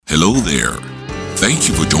Hello there. Thank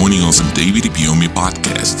you for joining us on David Ibiome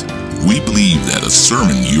Podcast. We believe that a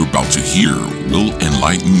sermon you're about to hear will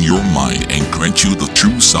enlighten your mind and grant you the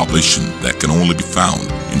true salvation that can only be found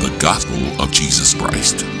in the gospel of Jesus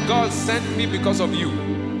Christ. God sent me because of you,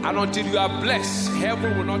 and until you are blessed,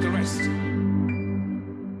 heaven will not rest.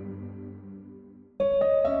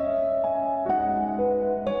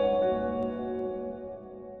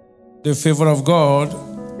 The favor of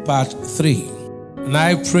God, part 3. And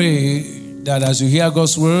I pray that as you hear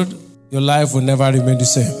God's word, your life will never remain the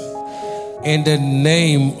same. In the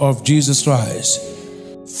name of Jesus Christ.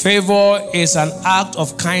 Favor is an act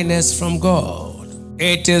of kindness from God.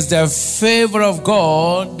 It is the favor of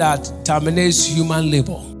God that terminates human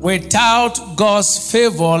labor. Without God's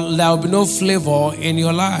favor, there will be no flavor in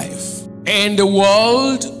your life. In the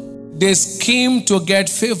world, they scheme to get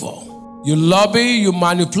favor. You lobby, you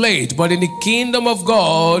manipulate, but in the kingdom of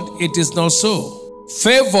God, it is not so.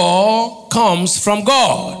 Favor comes from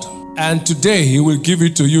God, and today He will give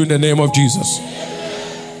it to you in the name of Jesus.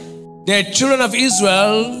 The children of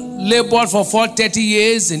Israel labored for 430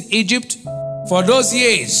 years in Egypt. For those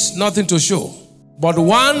years, nothing to show. But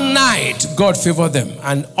one night, God favored them,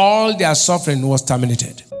 and all their suffering was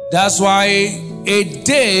terminated. That's why a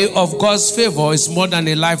day of God's favor is more than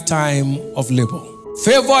a lifetime of labor.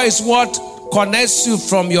 Favor is what connects you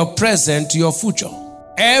from your present to your future.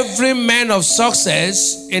 Every man of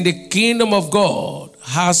success in the kingdom of God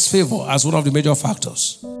has favor as one of the major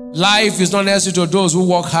factors. Life is not necessary to those who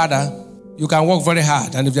work harder. You can work very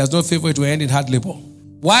hard, and if there's no favor, it will end in hard labor.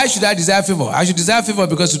 Why should I desire favor? I should desire favor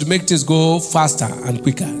because it will make things go faster and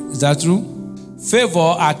quicker. Is that true?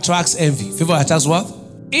 Favor attracts envy. Favor attracts what?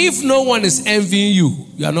 If no one is envying you,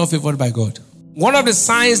 you are not favored by God. One of the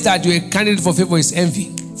signs that you're a candidate for favor is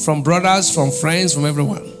envy. From brothers, from friends, from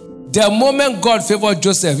everyone. The moment God favored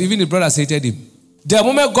Joseph, even the brothers hated him. The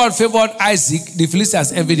moment God favored Isaac, the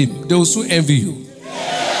Philistines envied him. They will soon envy you.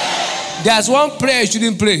 There's one prayer you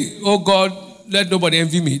shouldn't pray. Oh God, let nobody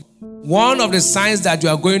envy me. One of the signs that you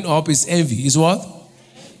are going up is envy. Is what?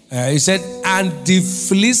 He said, and the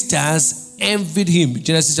Philistines envied him.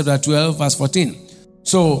 Genesis chapter 12, verse 14.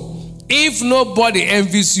 So, if nobody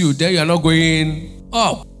envies you, then you are not going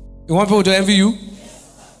up. You want people to envy you?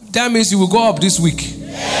 That means you will go up this week.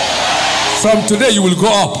 From today, you will go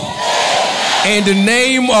up. In the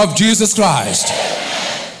name of Jesus Christ.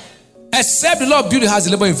 Except the Lord build the house,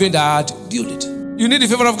 the labor in vain that build it. You need the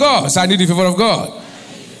favor of God. So I need the favor of God.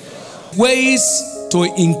 Ways to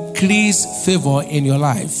increase favor in your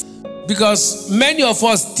life. Because many of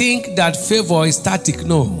us think that favor is static.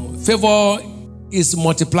 No. Favor is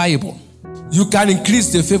multipliable. You can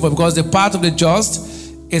increase the favor because the path of the just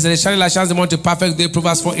is that the shines the mount to perfect day.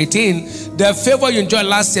 Proverbs 4:18. The favor you enjoyed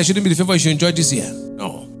last year shouldn't be the favor you should enjoy this year.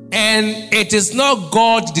 No. And it is not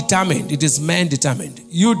God determined. It is man determined.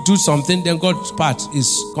 You do something, then God's part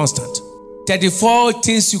is constant. 34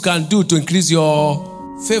 things you can do to increase your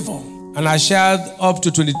favor. And I shared up to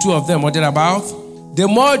 22 of them or thereabout. The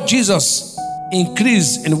more Jesus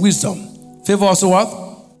increased in wisdom, favor also what?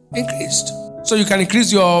 Increased. So you can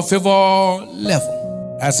increase your favor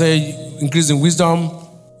level. I say increase in wisdom,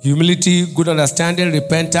 humility, good understanding,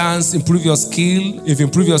 repentance, improve your skill. If you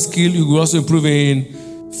improve your skill, you will also improve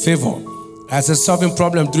in favor. I say solving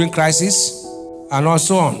problem during crisis and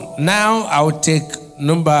also on. Now I will take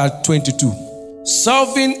number 22.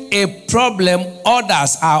 Solving a problem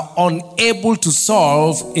others are unable to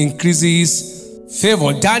solve increases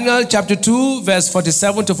favor. Daniel chapter 2 verse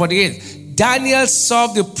 47 to 48. Daniel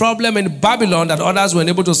solved the problem in Babylon that others were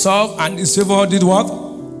unable to solve, and his favor did what?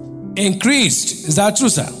 Increased. Is that true,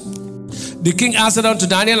 sir? The king answered unto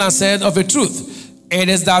Daniel and said, of a truth, it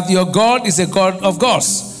is that your God is a God of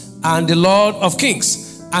gods and the Lord of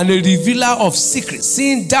kings and a revealer of secrets.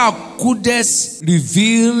 Seeing thou couldest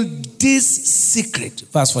reveal this secret.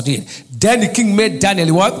 Verse 48. Then the king made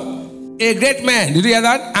Daniel what? A great man. Did you hear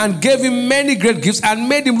that? And gave him many great gifts and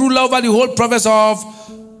made him ruler over the whole province of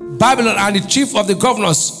Babylon and the chief of the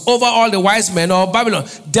governors over all the wise men of Babylon.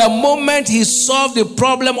 The moment he solved the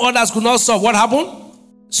problem others could not solve, what happened?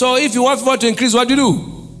 So if you want favor to increase, what do you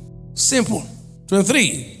do? Simple.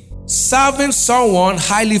 23. Serving someone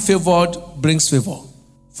highly favored brings favor.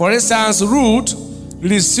 For instance, Ruth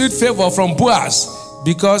received favor from Boaz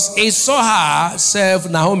because he saw her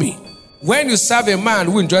serve Naomi. When you serve a man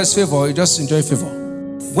who enjoys favor, you just enjoy favor.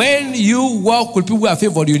 When you work with people who are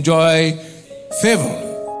favored, you enjoy favor.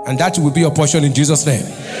 And that will be your portion in Jesus' name.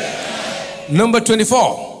 Number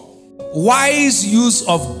 24. Wise use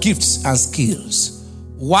of gifts and skills.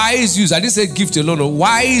 Wise use. I didn't say gift alone. No.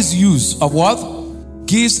 Wise use of what?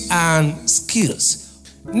 Gifts and skills.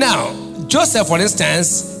 Now, Joseph, for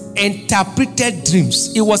instance, interpreted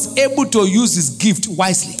dreams. He was able to use his gift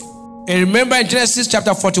wisely. And remember in Genesis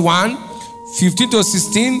chapter 41, 15 to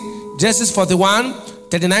 16, Genesis 41,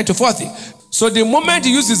 39 to 40. So the moment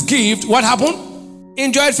he used his gift, what happened? He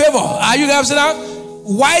enjoyed favor. Are you guys now?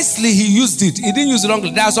 Wisely he used it. He didn't use it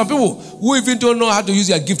wrongly. There are some people who even don't know how to use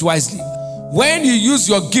your gift wisely. When you use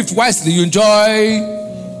your gift wisely, you enjoy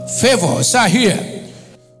favor. So here,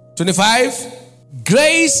 25,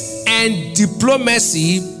 grace and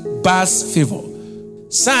diplomacy births favor.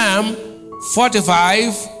 Psalm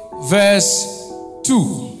 45, verse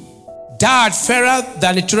 2. Thou art fairer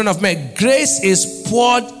than the children of men. Grace is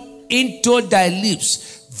poured into thy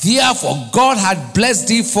lips. Therefore, God had blessed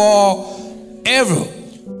thee forever.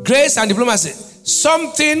 Grace and diplomacy.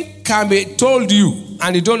 Something can be told you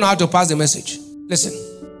and you don't know how to pass the message. Listen.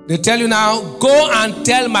 They tell you now, go and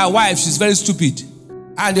tell my wife she's very stupid.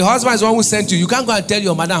 And the husband is the one who sent you. You can't go and tell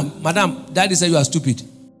your madam, daddy said you are stupid.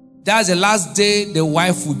 That's the last day the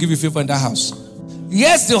wife will give you favor in that house.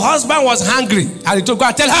 Yes, the husband was hungry and he told go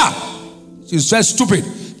and tell her. She's very stupid.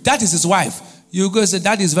 That is his wife. You go and say,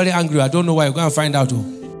 daddy is very angry. I don't know why. You go and find out.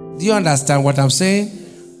 Do you understand what I'm saying?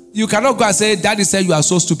 You cannot go and say, daddy said you are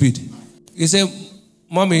so stupid. You say,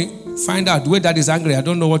 mommy, find out. The way daddy is angry, I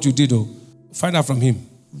don't know what you did. Find out from him.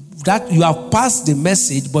 That you have passed the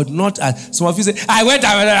message, but not. Some of you say, I went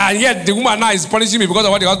and yet the woman now is punishing me because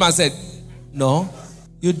of what the husband said. No,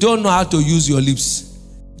 you don't know how to use your lips.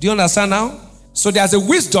 Do you understand now? So there's a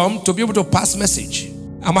wisdom to be able to pass message.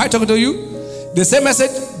 Am I talking to you? The same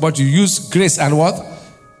message, but you use grace and what?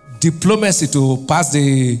 Diplomacy to pass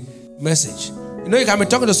the message. You know, you can be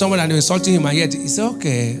talking to someone and you're insulting him, and yet he say,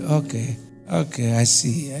 okay, I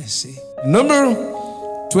see.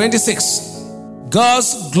 Number 26.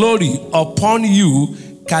 God's glory upon you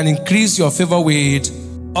can increase your favor with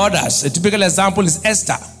others. A typical example is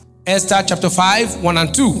Esther. Esther chapter 5, 1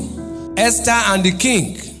 and 2. Esther and the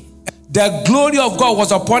king. The glory of God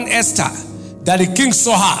was upon Esther, that the king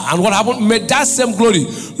saw her. And what happened? May that same glory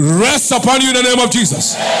rest upon you in the name of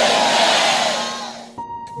Jesus.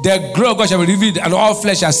 The glory of God shall be revealed, and all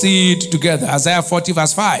flesh shall see it together. Isaiah 40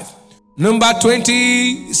 verse 5. Number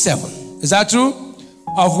 27. Is that true?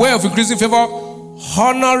 Of way of increasing favor,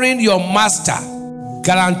 honoring your master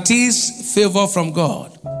guarantees favor from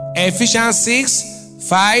God. Ephesians 6,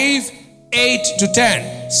 5, 8 to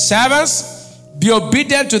 10. Servants, be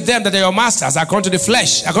obedient to them that are your masters, according to the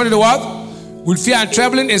flesh. According to the what? With fear and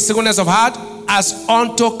trembling in singleness of heart, as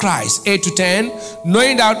unto Christ. 8 to 10.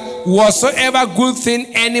 Knowing that whatsoever good thing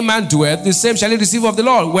any man doeth, the same shall he receive of the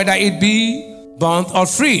Lord, whether it be bond or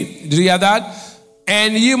free. Did you hear that?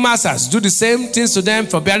 And you masters, do the same things to them,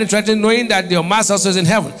 forbearing, threatening, knowing that your master also is in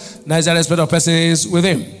heaven. Now is the respect of persons with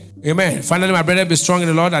him. Amen. Finally, my brethren, be strong in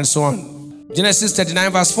the Lord, and so on. Genesis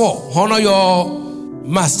 39 verse 4. Honor your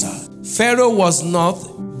master. Pharaoh was not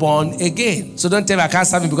born again. So don't tell me I can't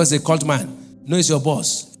serve him because he's a cult man. No, it's your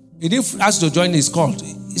boss. He didn't ask you to join his cult.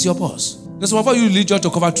 It's your boss. There's one for you religion to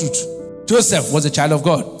cover truth. Joseph was a child of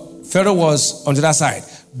God. Pharaoh was on the other side.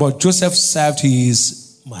 But Joseph served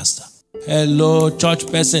his master. Hello, church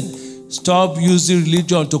person. Stop using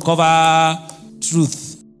religion to cover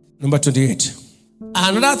truth. Number 28.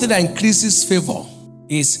 Another thing that increases favor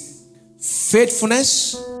is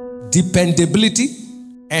faithfulness, dependability,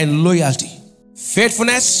 and loyalty.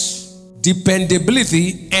 Faithfulness,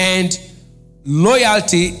 dependability, and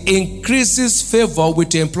loyalty increases favor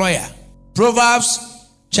with the employer. Proverbs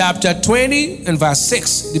chapter 20 and verse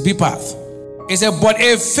 6, the B path. It said, but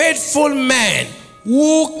a faithful man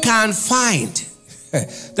who can find.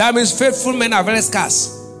 That means faithful men are very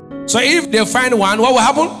scarce. So if they find one, what will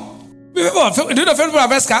happen? Be faithful. Do you know faithful are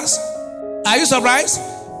very scarce? Are you surprised?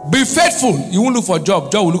 Be faithful. You won't look for a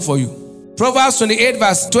job. Job will look for you. Proverbs 28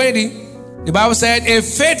 verse 20. The Bible said, a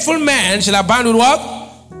faithful man shall abound with what?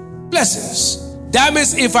 Blessings. That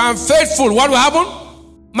means if I'm faithful, what will happen?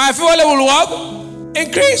 My favor level will what?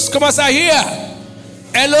 Increase. Come on, sir, here.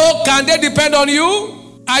 Hello, can they depend on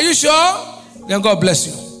you? Are you sure? Then God bless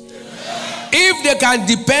you. If they can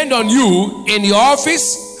depend on you in your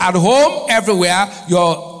office, at home, everywhere,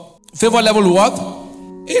 your favor level will what?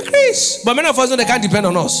 Increase. But many of us know they can't depend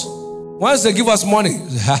on us. Once they give us money,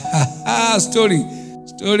 story,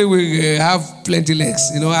 we have plenty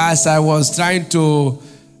legs. You know, as I was trying to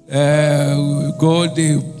go,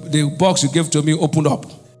 the box you gave to me opened up,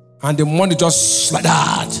 and the money just like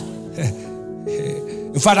that.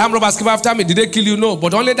 In fact, armed robbers came after me. Did they kill you? No.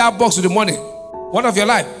 But only that box with the money. What of your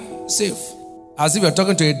life? Safe. As if you're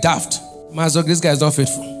talking to a daft. Master, this guy is not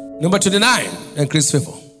faithful. Number 29, increase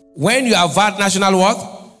favor. When you avert national wealth,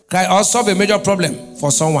 can also be a major problem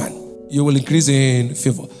for someone. You will increase in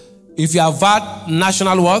favor. If you avert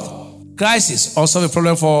national what? Crisis or solve a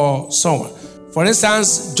problem for someone. For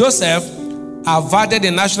instance, Joseph averted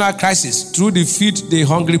the national crisis through the Feed the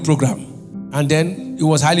Hungry program. And then he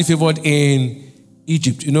was highly favored in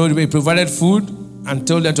Egypt. You know, he provided food and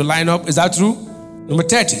told them to line up. Is that true? Number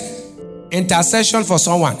 30. Intercession for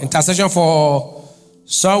someone. Intercession for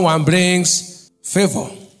someone brings favor.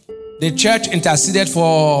 The church interceded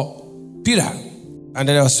for Peter. And then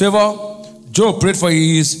there was favor. Job prayed for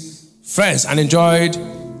his friends and enjoyed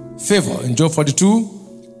favor. In Job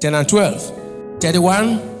 42, 10 and 12.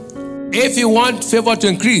 31. If you want favor to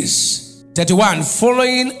increase. 31.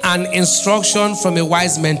 Following an instruction from a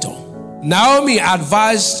wise mentor. Naomi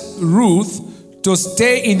advised Ruth to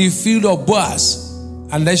stay in the field of Boaz.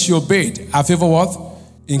 Unless she obeyed, her favor what?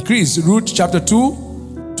 Increased. Ruth chapter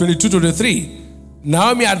 2, 22-23.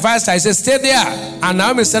 Naomi advised her, he said, stay there. And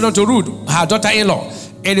Naomi said unto Ruth, her daughter-in-law,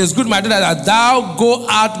 it is good, my daughter, that thou go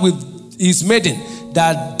out with his maiden,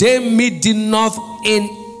 that they meet thee not in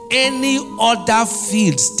any other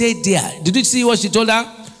field. Stay there. Did you see what she told her?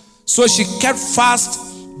 So she kept fast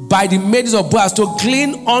by the maidens of Boaz to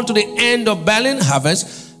glean unto the end of barley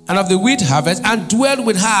harvest and of the wheat harvest, and dwelled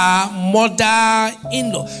with her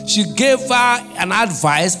mother-in-law. She gave her an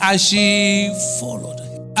advice and she followed.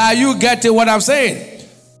 Are you getting what I'm saying?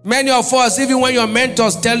 Many of us, even when your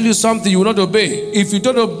mentors tell you something, you will not obey. If you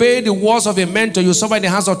don't obey the words of a mentor, you suffer in the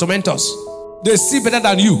hands of tormentors. They see better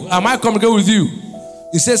than you. Am I coming with you?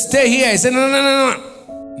 He says, stay here. He said,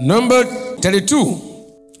 no. Number 32.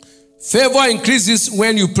 Favor increases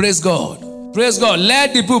when you praise God. Praise God.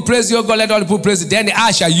 Let the people praise your God. Let all the people praise it. Then the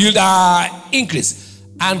earth shall yield increase.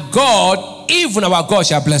 And God, even our God,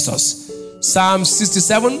 shall bless us. Psalm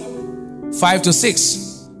 67,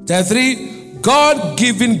 5-6. 33.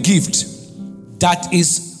 God-given gift that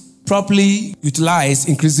is properly utilized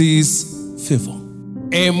increases favor.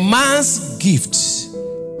 A man's gift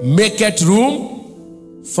maketh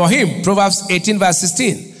room for him. Proverbs 18, verse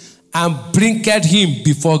 16. And bringeth him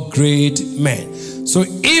before great men. So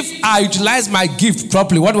if I utilize my gift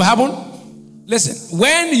properly, what will happen? Listen,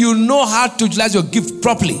 when you know how to utilize your gift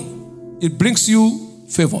properly, it brings you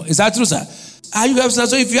favor. Is that true, sir? Are you guys?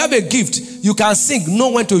 So if you have a gift, you can sing,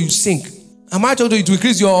 know when to sing. Am I told you to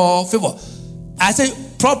increase your favor? I say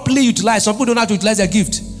properly utilize. Some people don't know how to utilize their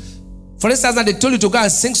gift. For instance, now they told you to go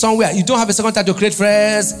and sing somewhere. You don't have a second time to create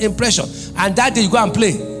first impression. And that day you go and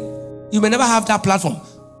play. You may never have that platform.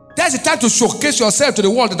 There's a time to showcase yourself to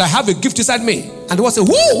the world that I have a gift inside me. And the world say,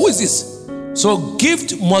 who is this? So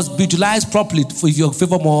gift must be utilized properly for if your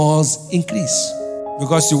favor must increase.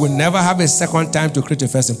 Because you will never have a second time to create a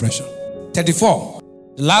first impression. 34.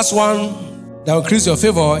 The last one that will increase your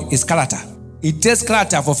favor is character. It takes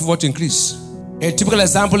character for favor to increase. A typical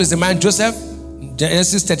example is the man Joseph,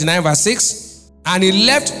 Genesis 39 verse 6. And he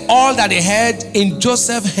left all that he had in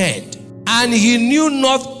Joseph's hand. And he knew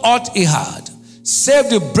not aught he had, save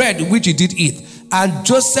the bread which he did eat. And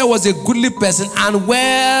Joseph was a goodly person and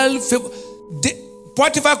well favored.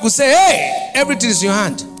 Potiphar could say, hey, everything is in your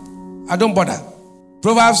hand. I don't bother.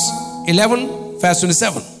 Proverbs 11 verse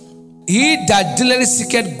 27. He that diligently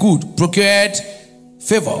seeketh good procured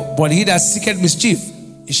favor, but he that seeketh mischief,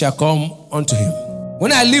 it shall come unto him.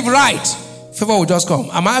 When I live right, favor will just come.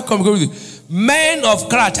 Am I coming with you? Men of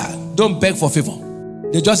character don't beg for favor.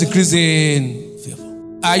 They just increase in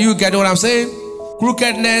favor. Are you getting what I'm saying?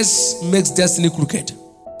 Crookedness makes destiny crooked.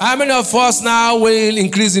 How many of us now will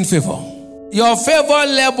increase in favor? Your favor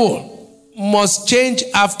level must change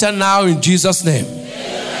after now in Jesus' name.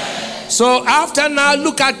 So after now,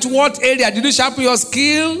 look at what area. Did you sharpen your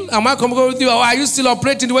skill? Am I coming with you? Or are you still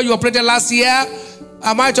operating the way you operated last year?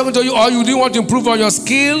 Am I talking to you? Or you didn't want to improve on your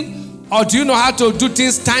skill? Or do you know how to do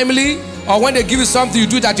things timely? Or when they give you something, you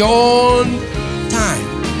do it at your own time?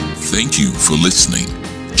 Thank you for listening.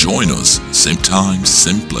 Join us, same time,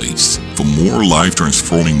 same place, for more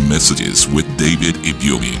life-transforming messages with David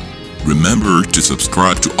Ibiyeomie. Remember to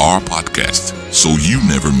subscribe to our podcast so you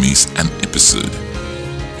never miss an episode.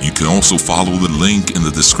 You can also follow the link in the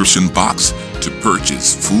description box to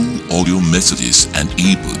purchase full audio messages and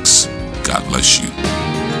ebooks. God bless you.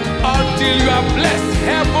 Until you are blessed,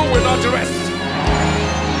 heaven will not rest.